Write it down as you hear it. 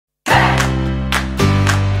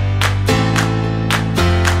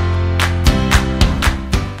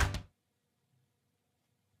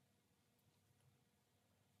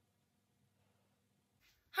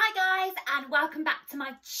and welcome back to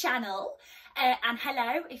my channel, and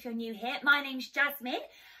hello if you're new here. My name's Jasmine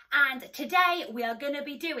and today we are going to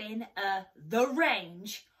be doing a The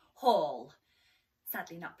Range haul.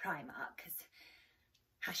 Sadly not Primark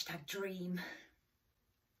because #dream.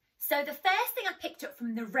 So the first thing I picked up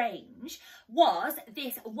from The Range was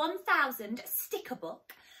this 1000 sticker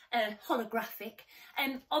book, holographic,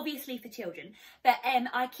 obviously for children, but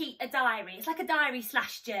I keep a diary. It's like a diary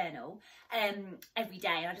 / journal every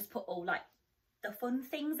day, and I just put all like the fun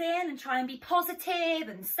things in and try and be positive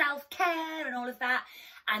and self-care and all of that,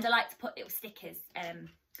 and I like to put little stickers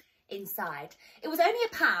inside. It was only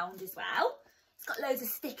 £1 as well. It's got loads of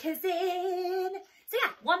stickers in, so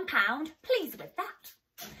yeah, £1, pleased with that.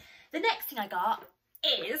 The next thing I got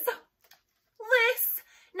is this.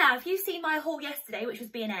 Now, if you've seen my haul yesterday, which was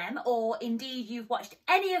B&M, or indeed you've watched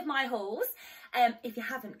any of my hauls, if you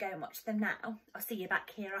haven't, go and watch them now. I'll see you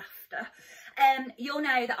back here after. You'll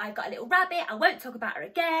know that I've got a little rabbit. I won't talk about her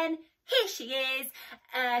again. Here she is.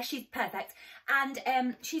 She's perfect.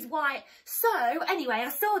 And she's white. So, anyway, I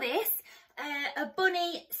saw this. A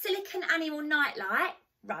bunny silicone animal nightlight.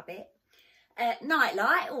 Rabbit.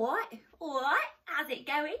 Nightlight. All right. How's it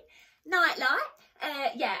going? Nightlight.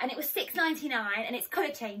 Yeah, and it was £6.99 and it's colour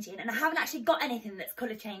changing, and I haven't actually got anything that's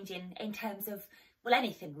colour changing in terms of, well,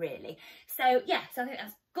 anything really. So yeah, so I think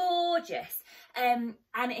that's gorgeous. And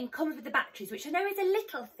it comes with the batteries, which I know is a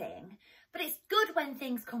little thing, but it's good when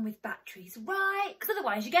things come with batteries, right? Because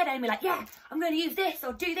otherwise you get home and you're like, yeah, I'm going to use this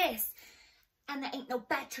or do this, and there ain't no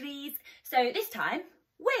batteries. So this time,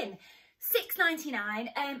 win. £6.99.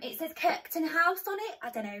 It says Kirkton House on it. I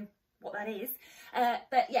don't know what that is,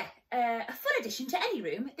 but yeah, a fun addition to any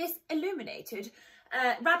room. This illuminated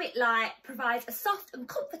rabbit light provides a soft and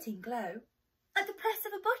comforting glow at the press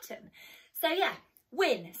of a button. So yeah,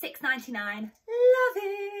 win. £6.99. Love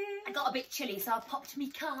it. I got a bit chilly, so I popped my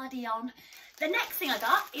cardi on. The next thing I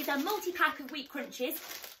got is a multi-pack of wheat crunches,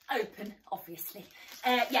 open obviously.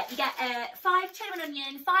 Yeah, you get 5 cheddar and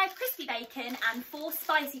onion, 5 crispy bacon and 4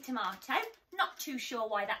 spicy tomato. Not too sure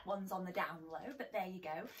why that one's on the down low, but there you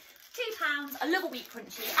go. £2. I love a wheat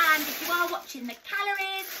crunchy, and if you are watching the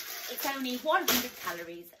calories, it's only 100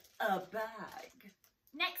 calories a bag.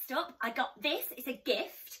 Next up, I got this. It's a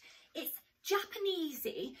gift. It's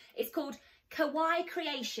Japanesey. It's called Kawaii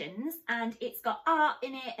Creations, and it's got art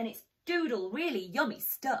in it, and it's doodle, really yummy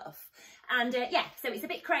stuff. And yeah, so it's a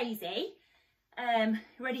bit crazy.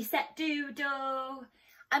 Ready, set, doodle.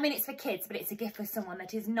 I mean, it's for kids, but it's a gift for someone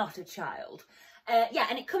that is not a child. Yeah,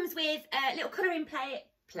 and it comes with little colouring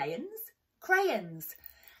crayons,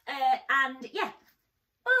 and yeah,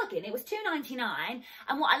 bargain. It was £2.99,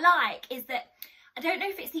 and what I like is that I don't know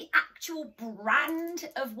if it's the actual brand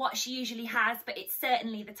of what she usually has, but it's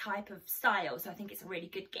certainly the type of style, so I think it's a really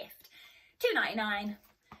good gift. £2.99,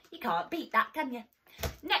 you can't beat that, can you?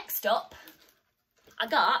 Next up, I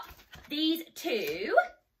got these 2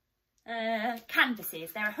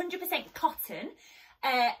 canvases. They're 100% cotton,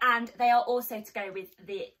 and they are also to go with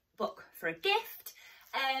the book for a gift.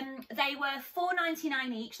 They were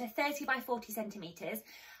 £4.99 each. They're 30 by 40 centimetres.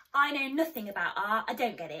 I know nothing about art. I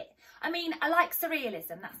don't get it. I mean, I like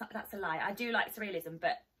surrealism. That's a lie. I do like surrealism,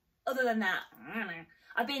 but other than that, I don't know.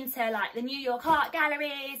 I've been to like the New York art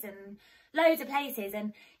galleries and loads of places,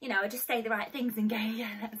 and you know, I just say the right things and go,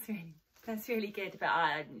 yeah, that's really good. But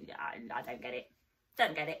I don't get it.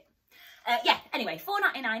 Don't get it. Yeah. Anyway,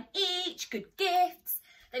 £4.99 each. Good gifts.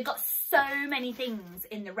 They've got so many things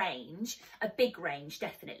in the range, a big range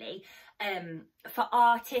definitely, for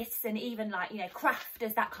artists and even like, you know,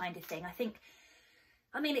 crafters, that kind of thing.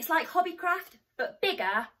 I mean, it's like Hobbycraft, but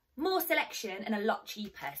bigger, more selection and a lot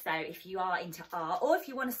cheaper. So if you are into art, or if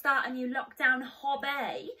you want to start a new lockdown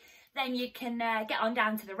hobby, then you can get on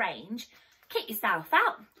down to the range, kick yourself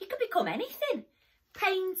out. You could become anything.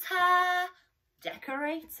 Painter,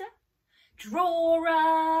 decorator,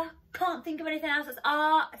 drawer, can't think of anything else that's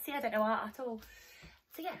art. See, I don't know art at all.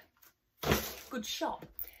 So yeah, good shop.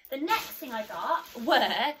 The next thing I got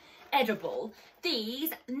were edible.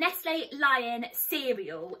 These Nestle Lion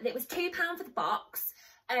cereal. It was £2 for the box,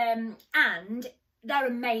 and they're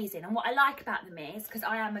amazing. And what I like about them is, because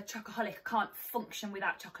I am a chocoholic, I can't function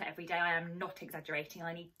without chocolate every day. I am not exaggerating.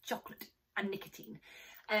 I need chocolate and nicotine.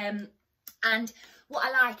 And what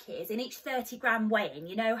I like is, in each 30 gram weighing,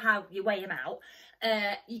 you know how you weigh them out,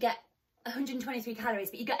 you get 123 calories,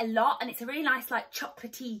 but you get a lot, and it's a really nice like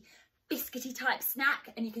chocolatey, biscuity type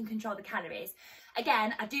snack, and you can control the calories.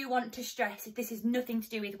 Again, I do want to stress that this is nothing to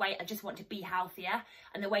do with weight. I just want to be healthier,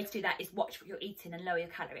 and the way to do that is watch what you're eating and lower your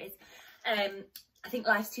calories. I think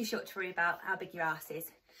life's too short to worry about how big your ass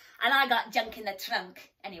is. And I got junk in the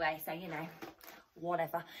trunk anyway, so you know,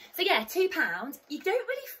 whatever. So yeah, £2. You don't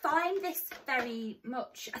really find this very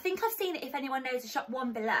much. I think I've seen it, if anyone knows, a shop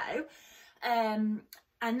one below, and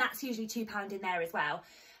that's usually £2 in there as well.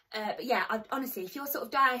 But yeah, honestly, if you're sort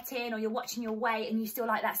of dieting or you're watching your weight and you still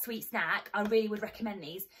like that sweet snack, I really would recommend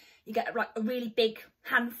these. You get like a really big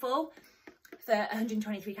handful for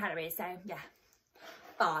 123 calories. So yeah,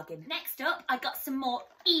 bargain. Next up, I got some more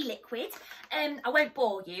e-liquid. I won't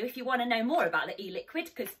bore you if you want to know more about the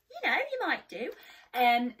e-liquid, because you know, you might do.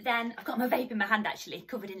 Then I've got my vape in my hand actually,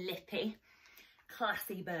 covered in Lippy.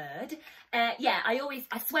 Classy bird. Yeah, I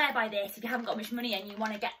swear by this. If you haven't got much money and you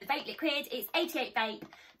want to get the vape liquid, it's 88 vape.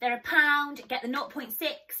 They're £1. Get the 0.6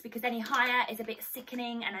 because any higher is a bit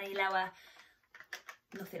sickening and any lower,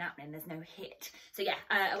 nothing happening. There's no hit. So yeah,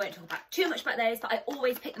 I won't talk about too much about those, but I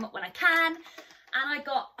always pick them up when I can. And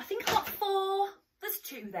I think I got 4. There's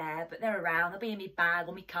 2 there, but they're around. They'll be in my bag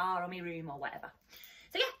or my car or my room or whatever.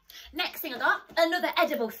 So yeah, next thing I got, another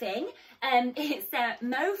edible thing. It's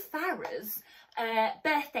Mo Farah's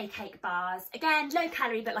birthday cake bars. Again, low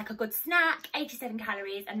calorie, but like a good snack, 87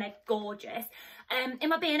 calories, and they're gorgeous. In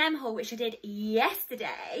my B&M haul, which I did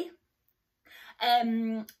yesterday,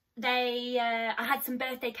 I had some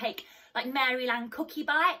birthday cake, like Maryland cookie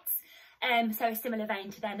bites. So a similar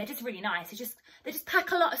vein to them. They're just really nice. They just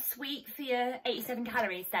pack a lot of sweet for your 87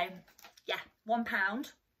 calories. So yeah,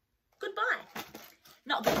 £1. Goodbye.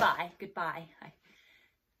 Not goodbye, goodbye.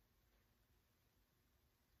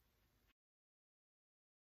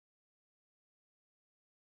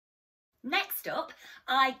 Next up,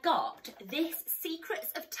 I got this Secrets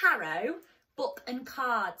of Tarot book and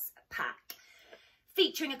cards pack,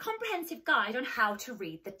 featuring a comprehensive guide on how to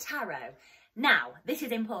read the tarot. Now, this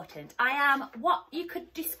is important. I am what you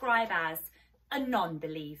could describe as a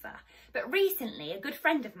non-believer, but recently a good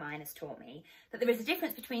friend of mine has taught me that there is a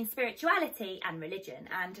difference between spirituality and religion,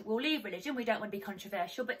 and we'll leave religion, we don't want to be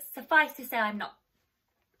controversial, but suffice to say I'm not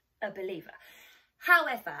a believer.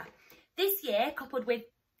 However, this year, coupled with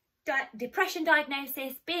depression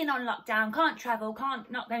diagnosis, being on lockdown, can't travel,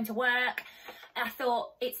 not going to work, I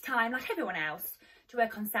thought it's time, like everyone else, to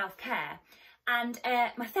work on self-care. And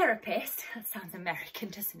my therapist, that sounds American,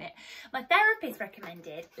 doesn't it? My therapist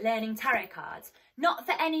recommended learning tarot cards, not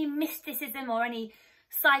for any mysticism or any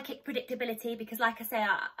psychic predictability, because like I say,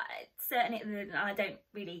 I don't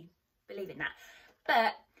really believe in that,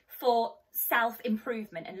 but for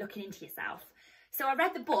self-improvement and looking into yourself. So I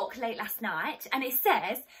read the book late last night, and it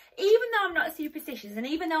says, even though I'm not superstitious and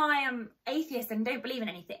even though I am atheist and don't believe in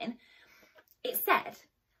anything, it said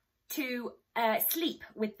to sleep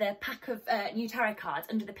with the pack of new tarot cards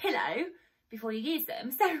under the pillow before you use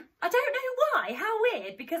them. So I don't know why, how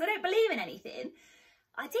weird, because I don't believe in anything.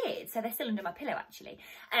 I did, so they're still under my pillow actually.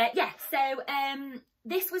 Yeah, so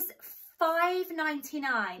this was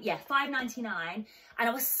 £5.99. Yeah, £5.99, and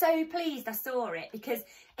I was so pleased I saw it, because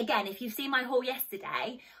again, if you've seen my haul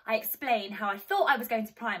yesterday, I explained how I thought I was going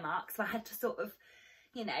to Primark, so I had to sort of,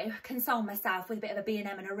 you know, console myself with a bit of a B&M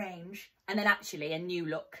and a range, and then actually a new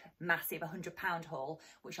look, massive £100 haul,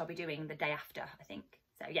 which I'll be doing the day after, I think.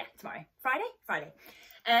 So yeah, tomorrow, Friday.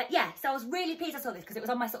 Yeah, so I was really pleased I saw this because it was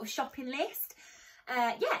on my sort of shopping list.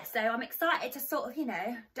 Yeah, so I'm excited to sort of, you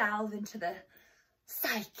know, delve into the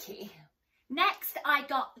psyche. Next, I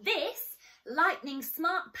got this Lightning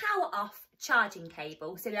Smart Power Off charging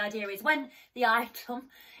cable. So the idea is when the item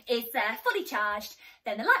is fully charged,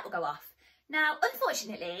 then the light will go off. Now,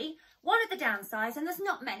 unfortunately, one of the downsides, and there's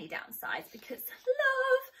not many downsides because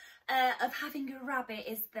love of having a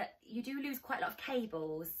rabbit, is that you do lose quite a lot of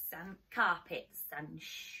cables and carpets and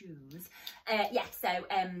shoes. Yeah, so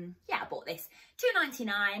yeah, I bought this.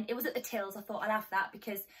 £2.99. It was at the tills. I thought I'll have that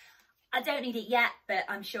because I don't need it yet, but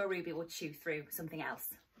I'm sure Ruby will chew through something else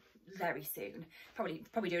very soon.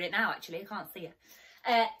 Probably doing it now, actually. I can't see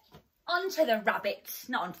her. Onto the rabbit.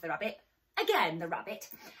 Not onto the rabbit. Again, the rabbit.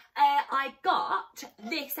 I got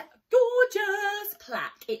this gorgeous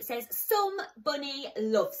plaque. It says, "Some bunny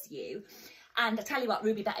loves you." And I tell you what,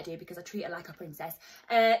 Ruby better do, because I treat her like a princess.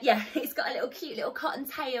 Yeah, it's got a little cute little cotton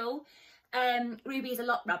tail. Ruby's a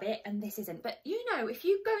lop rabbit and this isn't. But you know, if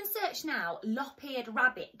you go and search now, lop-eared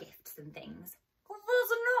rabbit gifts and things,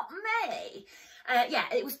 there's not many. Yeah,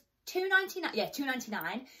 it was £2.99. Yeah,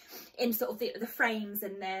 £2.99 in sort of the frames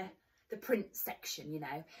and the print section, you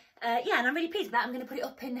know. Yeah, and I'm really pleased with that. I'm going to put it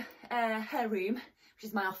up in her room, which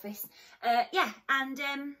is my office. Yeah, and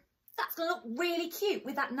that's going to look really cute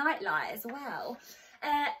with that nightlight as well.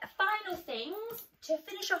 Final things to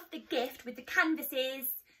finish off the gift with the canvases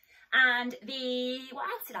and the, what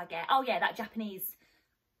else did I get? Oh yeah, that Japanese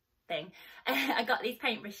thing. I got these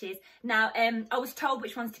paintbrushes. Now, I was told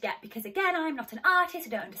which ones to get because, again, I'm not an artist. I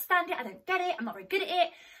don't understand it. I don't get it. I'm not very good at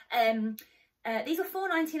it. These were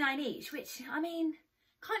 £4.99 each, which, I mean,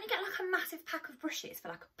 can't you get like a massive pack of brushes for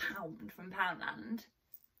like £1 from Poundland?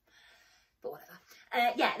 But whatever.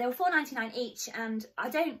 Yeah, they were £4.99 each, and I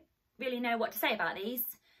don't really know what to say about these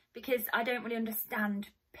because I don't really understand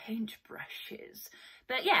paintbrushes.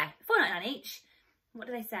 But yeah, £4.99 each. What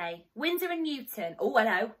do they say? Windsor and Newton. Oh,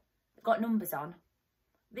 hello. They've got numbers on.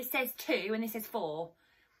 This says 2 and this says 4.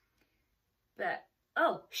 But,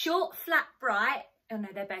 oh, short, flat, bright. Oh, no,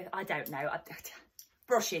 they're both, I don't know.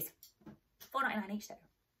 Brushes. £4.99 each, though.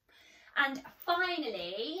 And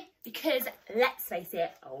finally, because, let's face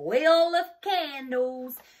it, we all love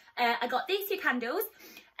candles, I got these 2 candles.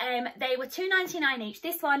 They were £2.99 each.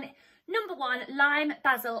 This one, number 1, lime,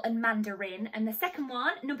 basil and mandarin. And the second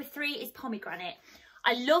one, number 3, is pomegranate.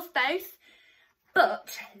 I love both,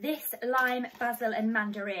 but this lime, basil and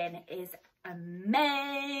mandarin is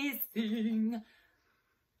amazing.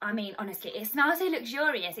 I mean, honestly, it smells so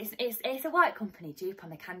luxurious. It's a white company dupe on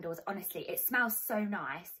the candles. Honestly, it smells so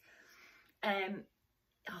nice.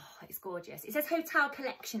 Oh, it's gorgeous. It says Hotel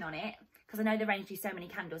Collection on it, because I know the range do so many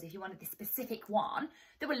candles. If you wanted this specific one,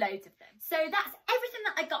 there were loads of them. So that's everything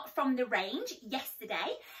that I got from the range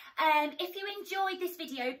yesterday. If you enjoyed this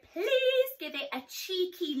video, please give it a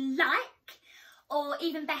cheeky like, or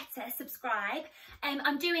even better, subscribe.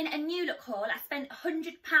 I'm doing a new look haul. I spent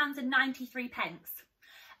 £100.93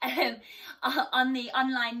 on the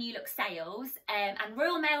online new look sales, and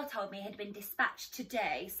Royal Mail told me it had been dispatched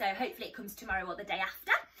today, so hopefully it comes tomorrow or the day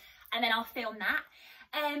after, and then I'll film that.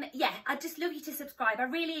 Yeah, I'd just love you to subscribe. I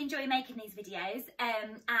really enjoy making these videos,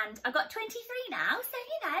 and I've got 23 now, so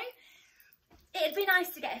you know, it'd be nice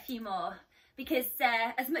to get a few more, because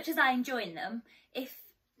as much as I enjoy them, if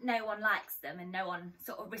no one likes them and no one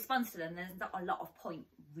sort of responds to them, there's not a lot of point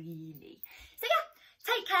really. So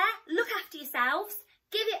yeah, take care, look after yourselves,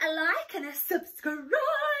 give it a like and a subscribe,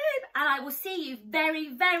 and I will see you very,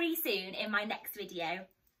 very soon in my next video.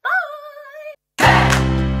 Bye!